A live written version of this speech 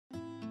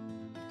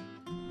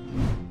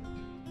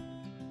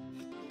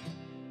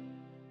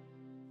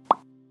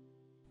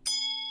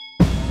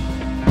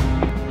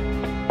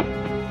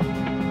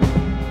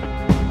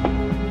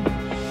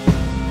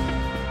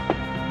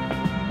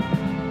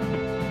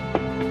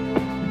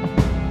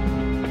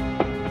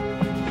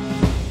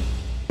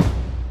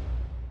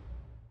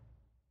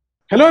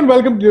Hello and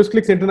welcome to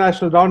Newsclick's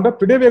International Roundup.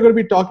 Today we are going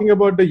to be talking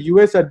about the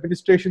US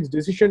administration's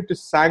decision to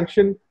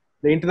sanction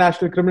the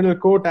International Criminal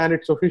Court and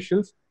its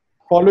officials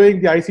following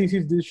the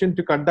ICC's decision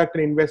to conduct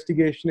an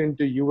investigation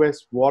into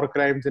US war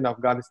crimes in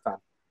Afghanistan.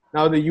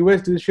 Now, the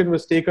US decision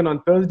was taken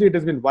on Thursday. It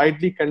has been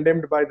widely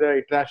condemned by the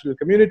international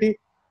community.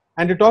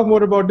 And to talk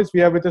more about this,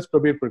 we have with us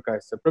Prabir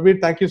Purkayastha. Prabir,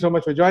 thank you so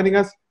much for joining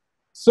us.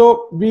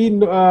 So we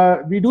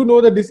do know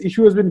that this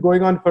issue has been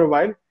going on for a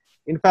while.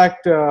 In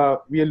fact,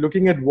 we are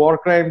looking at war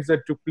crimes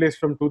that took place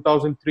from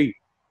 2003,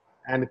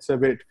 and it's a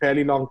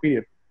fairly long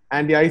period.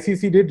 And the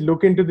ICC did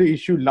look into the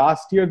issue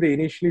last year. They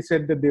initially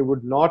said that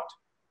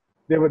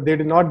they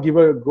did not give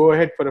a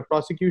go-ahead for a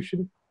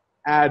prosecution.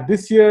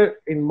 This year,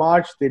 in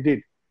March, they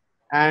did.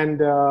 And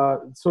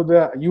so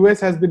the US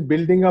has been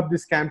building up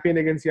this campaign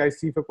against the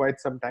ICC for quite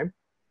some time.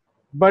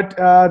 But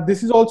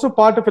this is also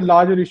part of a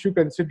larger issue,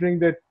 considering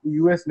that the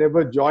US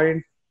never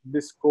joined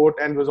this court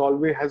and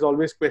has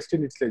always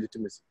questioned its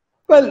legitimacy.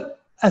 Well,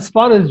 as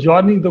far as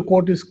joining the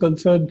court is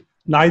concerned,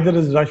 neither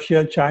is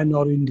Russia, China,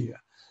 or India.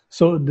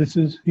 So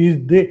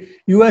the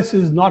US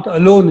is not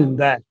alone in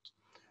that,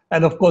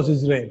 and of course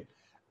Israel.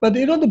 But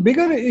the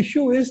bigger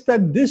issue is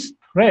that this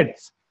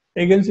threats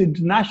against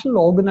international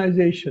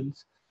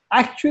organizations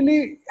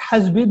actually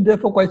has been there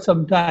for quite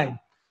some time.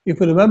 If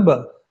you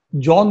remember,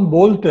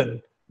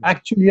 Bolton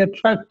actually had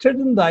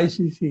threatened the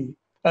ICC,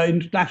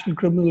 International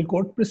Criminal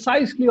Court,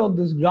 precisely on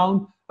this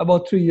ground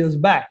about 3 years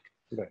back.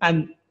 Right.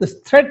 And the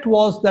threat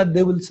was that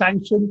they will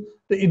sanction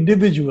the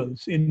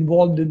individuals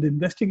involved in the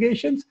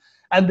investigations,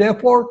 and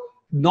therefore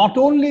not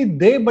only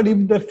they but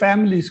even their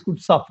families could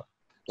suffer.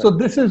 Right. So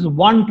this is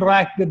one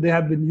track that they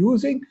have been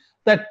using,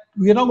 that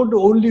we are not going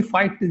to only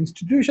fight the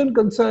institution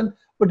concerned,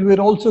 but we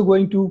are also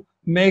going to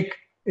make,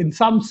 in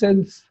some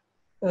sense,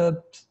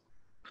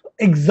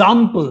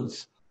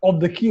 examples of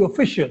the key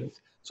officials,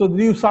 so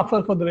that you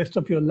suffer for the rest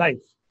of your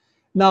life.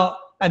 Now,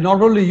 and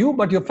not only you,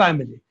 but your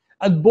family.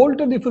 And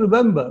Bolton, if you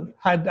remember,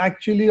 had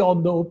actually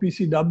on the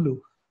OPCW,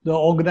 the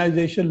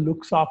organization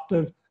looks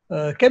after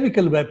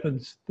chemical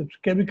weapons, the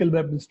Chemical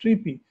Weapons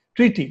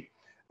Treaty.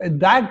 And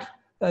that,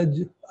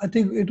 I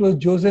think it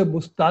was Jose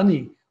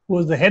Bustani, who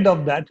was the head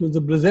of that, who was a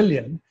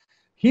Brazilian.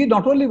 He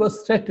not only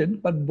was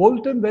threatened, but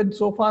Bolton went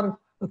so far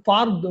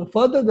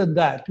further than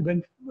that,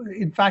 went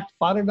in fact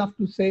far enough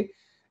to say,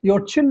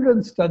 your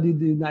children study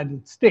the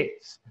United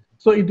States.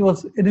 So it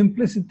was an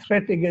implicit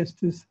threat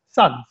against his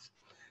sons.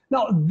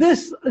 Now,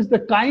 this is the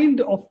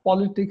kind of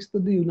politics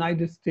that the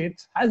United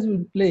States has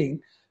been playing,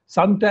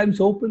 sometimes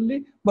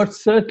openly, but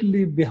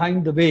certainly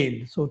behind the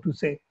veil, so to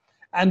say.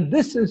 And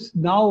this is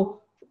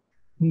now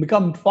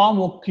become far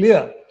more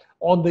clear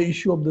on the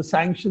issue of the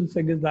sanctions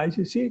against the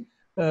ICC.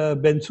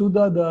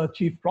 Bensouda, the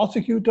chief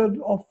prosecutor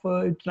of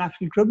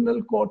International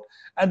Criminal Court,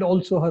 and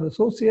also her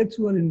associates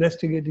who are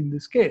investigating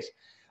this case.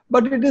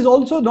 But it is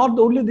also not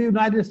only the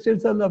United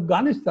States and the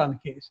Afghanistan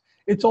case.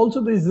 It's also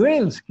the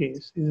Israel's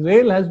case.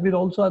 Israel has been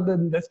also under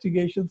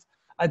investigations.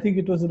 I think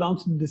it was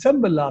announced in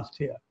December last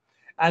year.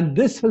 And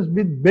this has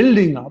been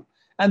building up.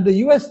 And the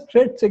US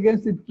threats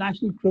against the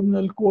International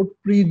Criminal Court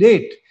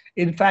predate,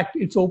 in fact,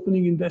 its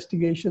opening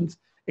investigations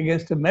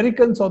against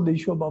Americans on the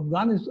issue of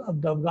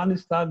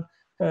Afghanistan,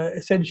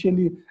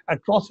 essentially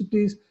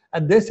atrocities.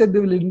 And they said they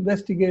will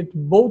investigate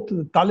both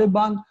the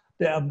Taliban,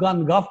 the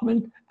Afghan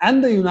government,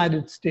 and the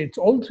United States,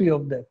 all three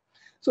of them.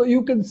 So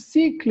you can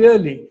see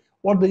clearly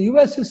what the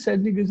US is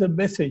sending is a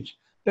message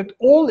that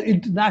all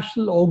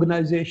international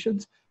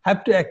organizations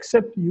have to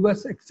accept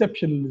US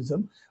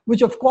exceptionalism,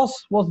 which of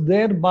course was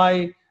there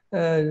by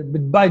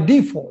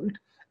default.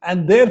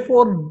 And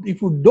therefore,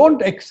 if you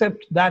don't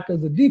accept that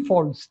as a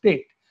default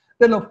state,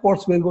 then of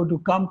course we're going to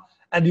come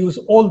and use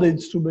all the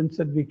instruments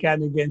that we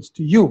can against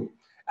you.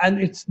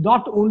 And it's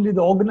not only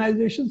the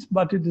organizations,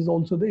 but it is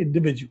also the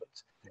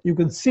individuals. You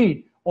can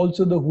see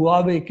also the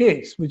Huawei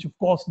case, which of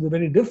course is a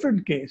very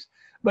different case.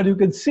 But you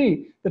can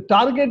see the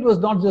target was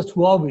not just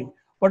Huawei,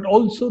 but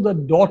also the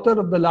daughter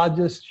of the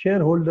largest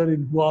shareholder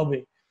in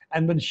Huawei.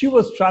 And when she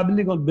was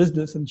traveling on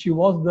business, and she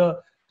was the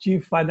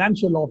chief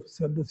financial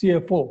officer, the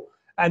CFO,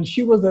 and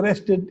she was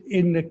arrested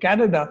in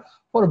Canada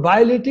for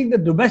violating the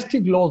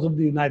domestic laws of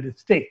the United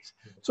States.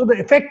 So the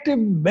effective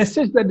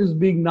message that is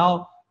being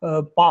now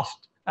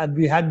passed, and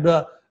we had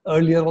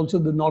earlier also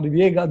the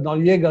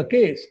Noriega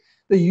case,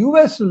 the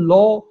US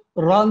law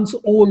runs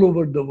all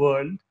over the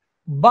world,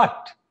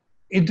 but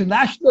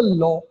international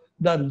law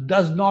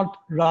does not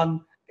run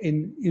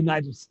in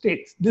United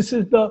States. This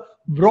is the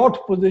broad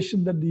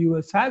position that the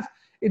US has.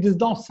 It is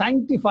now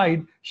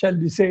sanctified, shall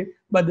we say,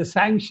 by the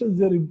sanctions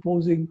they're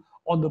imposing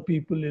on the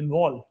people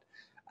involved.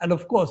 And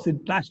of course, the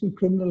International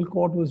Criminal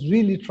Court was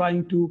really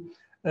trying to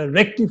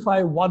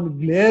rectify one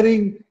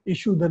glaring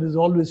issue that has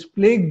always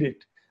plagued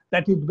it,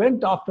 that it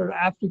went after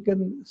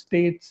African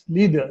states'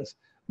 leaders,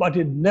 but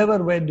it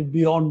never went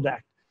beyond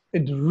that.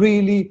 It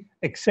really,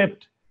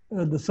 except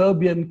the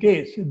Serbian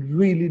case, it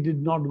really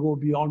did not go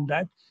beyond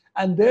that.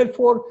 And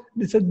therefore,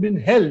 this has been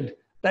held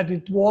that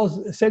it was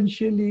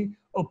essentially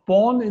a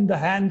pawn in the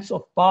hands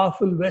of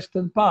powerful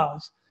Western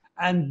powers.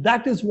 And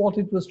that is what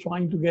it was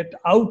trying to get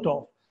out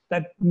of.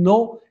 that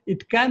no,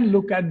 it can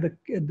look at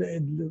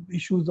the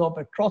issues of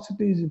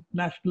atrocities,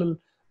 international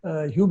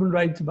human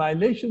rights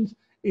violations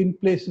in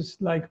places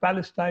like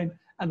Palestine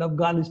and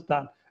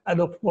Afghanistan. And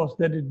of course,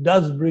 that it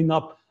does bring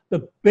up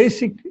the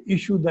basic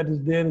issue that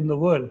is there in the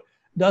world.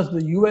 Does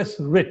the US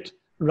writ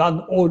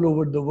run all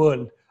over the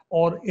world?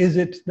 Or is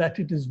it that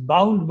it is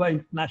bound by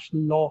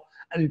international law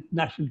and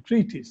international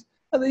treaties?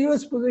 And the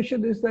US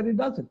position is that it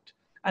doesn't.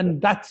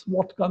 And that's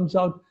what comes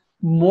out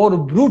more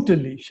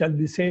brutally, shall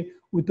we say,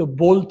 with a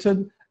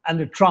Bolton and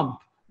a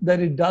Trump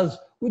than it does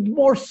with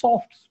more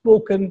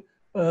soft-spoken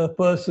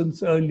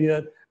persons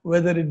earlier,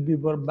 whether it be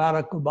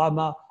Barack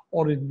Obama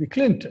or it be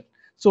Clinton.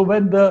 So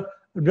when the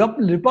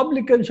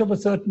Republicans of a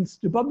certain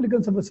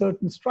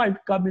stripe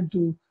come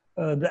into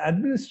the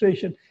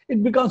administration,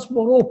 it becomes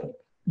more open.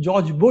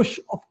 George Bush,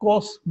 of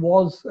course,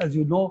 was, as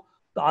you know,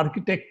 the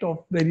architect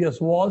of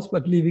various wars,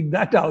 but leaving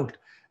that out,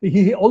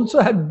 he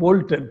also had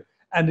Bolton,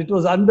 and it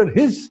was under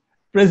his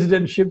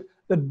presidentship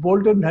that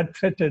Bolton had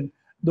threatened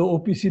the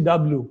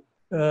OPCW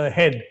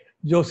head,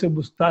 Joseph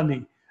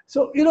Bustani.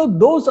 So,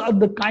 those are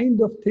the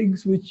kind of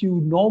things which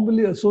you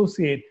normally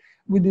associate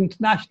with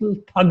international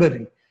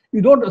thuggery.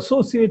 You don't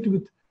associate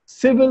with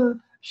civil,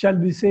 shall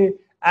we say,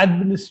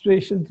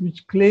 administrations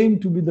which claim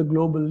to be the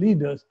global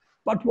leaders.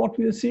 But what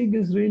we are seeing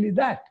is really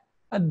that.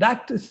 And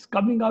that is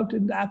coming out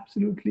in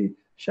absolutely,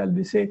 shall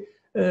we say,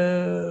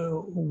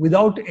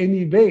 without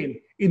any veil,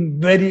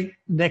 in very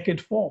naked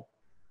form.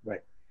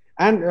 Right.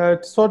 And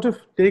to sort of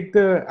take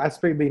the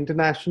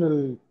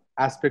international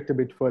aspect a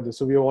bit further.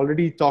 So we have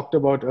already talked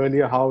about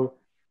earlier how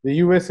the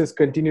US has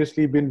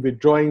continuously been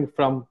withdrawing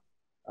from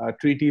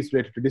treaties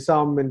related to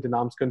disarmament and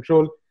arms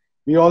control.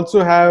 We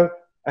also have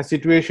a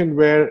situation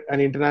where an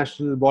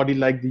international body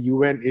like the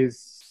UN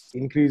is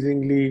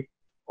increasingly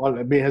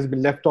has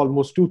been left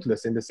almost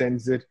toothless, in the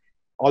sense that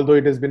although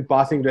it has been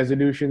passing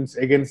resolutions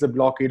against the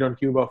blockade on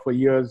Cuba for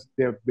years,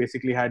 they have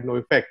basically had no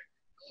effect.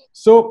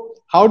 So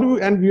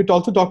and we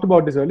also talked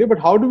about this earlier, but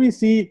how do we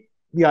see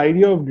the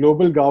idea of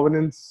global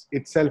governance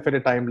itself at a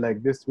time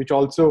like this, which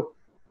also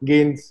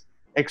gains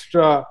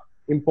extra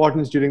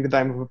importance during the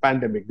time of a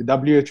pandemic?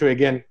 The WHO,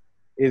 again,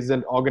 is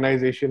an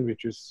organization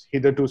which is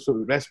hitherto so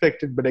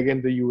respected, but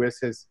again, the US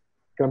has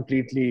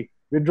completely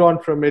withdrawn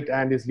from it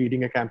and is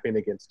leading a campaign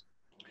against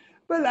it.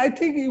 Well, I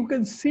think you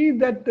can see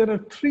that there are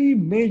three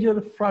major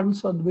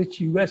fronts on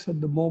which US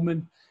at the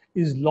moment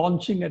is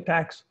launching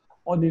attacks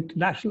on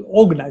international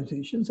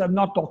organizations. I'm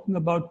not talking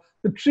about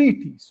the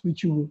treaties,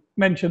 which you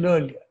mentioned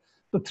earlier.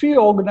 The three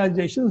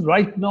organizations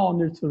right now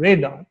on its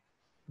radar,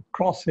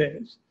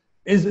 crosshairs,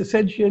 is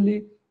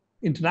essentially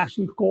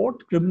International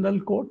Court, Criminal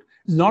Court.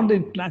 It's not the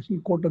International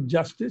Court of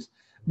Justice,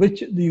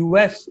 which the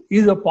US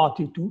is a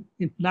party to.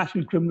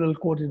 International Criminal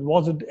Court, it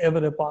wasn't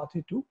ever a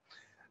party to.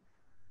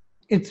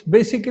 It's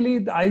basically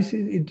the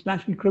ICC,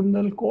 International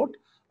Criminal Court,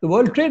 the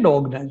World Trade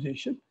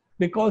Organization,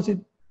 because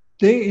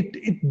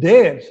it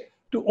dares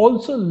to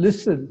also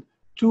listen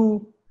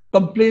to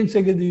complaints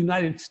against the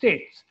United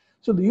States.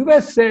 So the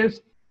US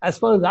says, as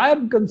far as I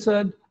am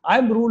concerned,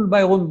 I'm ruled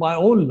by my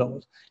own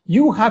laws.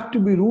 You have to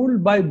be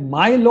ruled by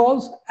my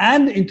laws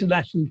and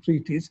international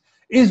treaties,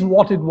 is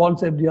what it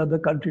wants every other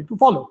country to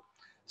follow.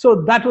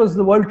 So that was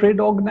the World Trade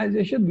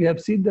Organization. We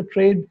have seen the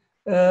trade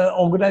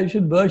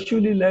organization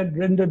virtually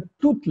rendered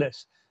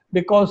toothless,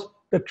 because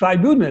the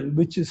tribunal,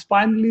 which is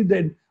finally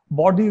the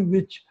body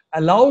which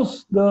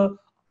allows the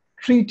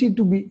treaty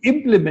to be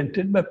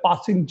implemented by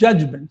passing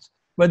judgments,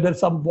 whether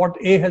what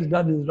A has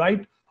done is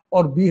right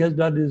or B has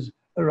done is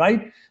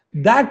right,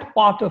 that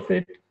part of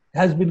it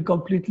has been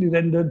completely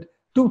rendered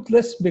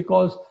toothless,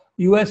 because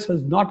US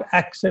has not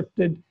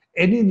accepted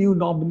any new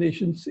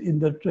nominations in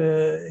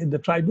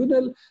the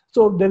tribunal.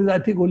 So there is, I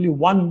think, only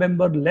one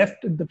member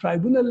left at the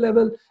tribunal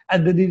level,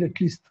 and they need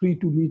at least 3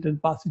 to meet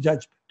and pass a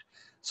judgment.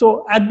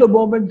 So at the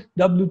moment,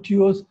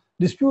 WTO's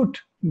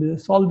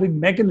resolving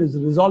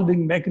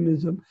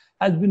mechanism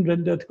has been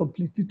rendered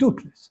completely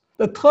toothless.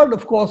 The third,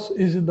 of course,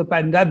 is in the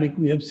pandemic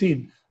we have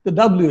seen, the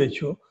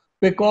WHO,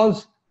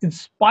 because in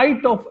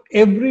spite of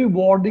every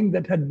warning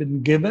that had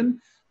been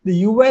given, the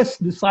US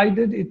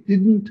decided it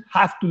didn't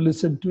have to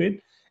listen to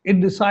it. It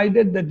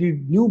decided that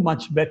it knew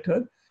much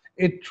better.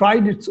 It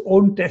tried its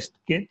own test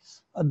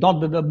kits, not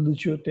the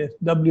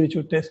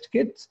WHO test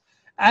kits,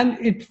 and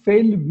it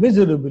failed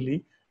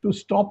miserably to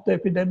stop the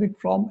epidemic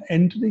from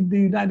entering the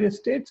United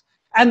States.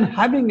 And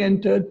having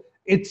entered,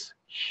 its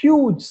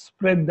huge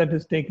spread that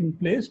is taking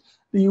place,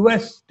 the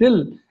US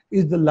still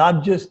is the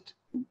largest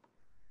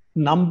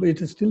number.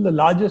 It is still the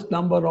largest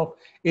number of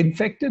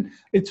infected.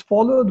 It's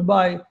followed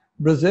by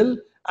Brazil,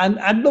 and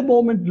at the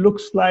moment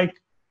looks like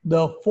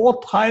the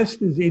fourth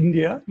highest is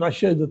India.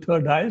 Russia is the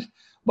third highest.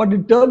 But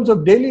in terms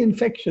of daily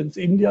infections,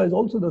 India is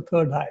also the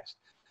third highest.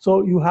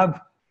 So you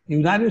have the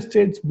United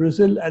States,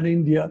 Brazil, and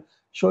India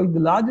showing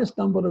the largest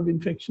number of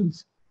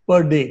infections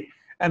per day,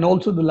 and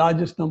also the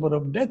largest number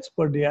of deaths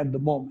per day at the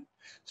moment.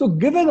 So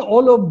given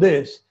all of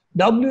this,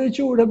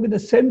 WHO would have been a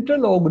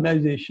central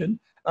organization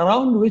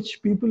around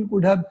which people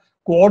could have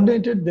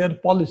coordinated their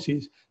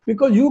policies,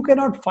 because you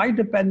cannot fight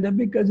a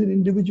pandemic as an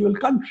individual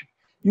country.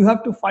 You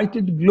have to fight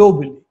it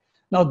globally.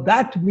 Now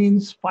that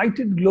means fight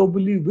it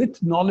globally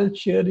with knowledge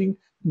sharing,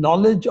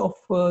 knowledge of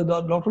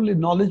not only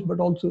knowledge but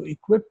also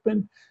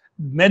equipment,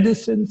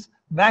 medicines,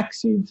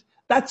 vaccines.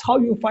 That's how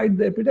you fight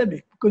the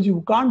epidemic, because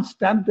you can't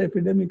stamp the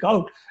epidemic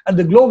out at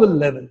the global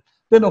level.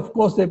 Then of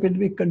course the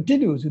epidemic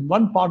continues in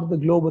one part of the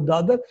globe or the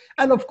other,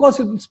 and of course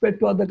it will spread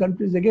to other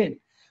countries again.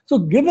 So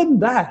given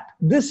that,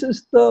 this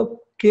is the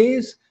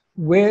case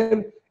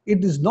where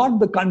it is not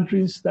the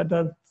countries that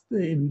are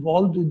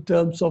involved in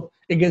terms of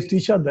against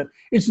each other.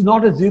 It's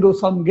not a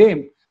zero-sum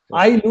game.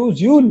 I lose,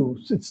 you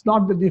lose. It's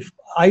not that if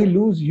I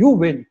lose, you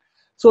win.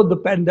 So the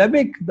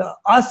pandemic, the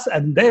us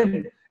and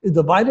them, is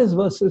the virus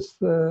versus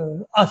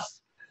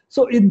us.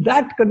 So in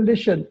that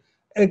condition,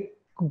 a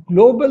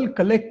global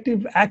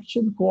collective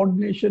action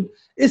coordination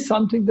is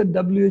something that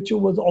WHO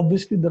was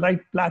obviously the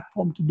right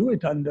platform to do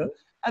it under.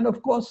 And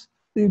of course,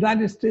 the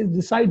United States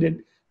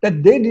decided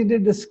that they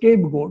needed a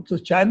scapegoat. So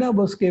China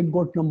was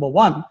scapegoat number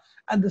one,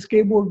 and the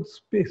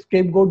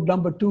scapegoat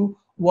number two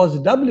was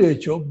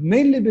WHO,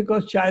 mainly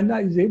because China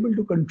is able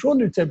to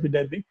control its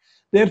epidemic,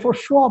 therefore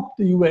show up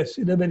the US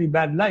in a very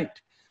bad light.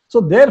 So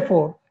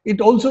therefore,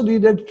 it also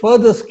needed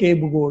further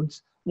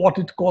scapegoats, what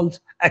it calls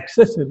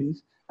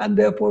accessories, and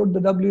therefore the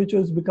WHO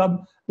has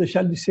become the,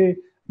 shall we say,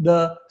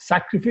 the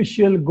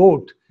sacrificial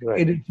goat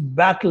in its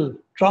battle,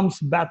 Trump's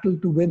battle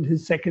to win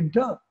his second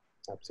term.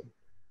 Absolutely.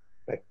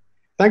 Right.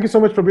 Thank you so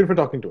much, Prabir, for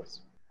talking to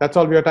us. That's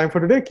all we have time for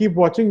today. Keep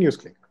watching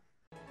Newsclick.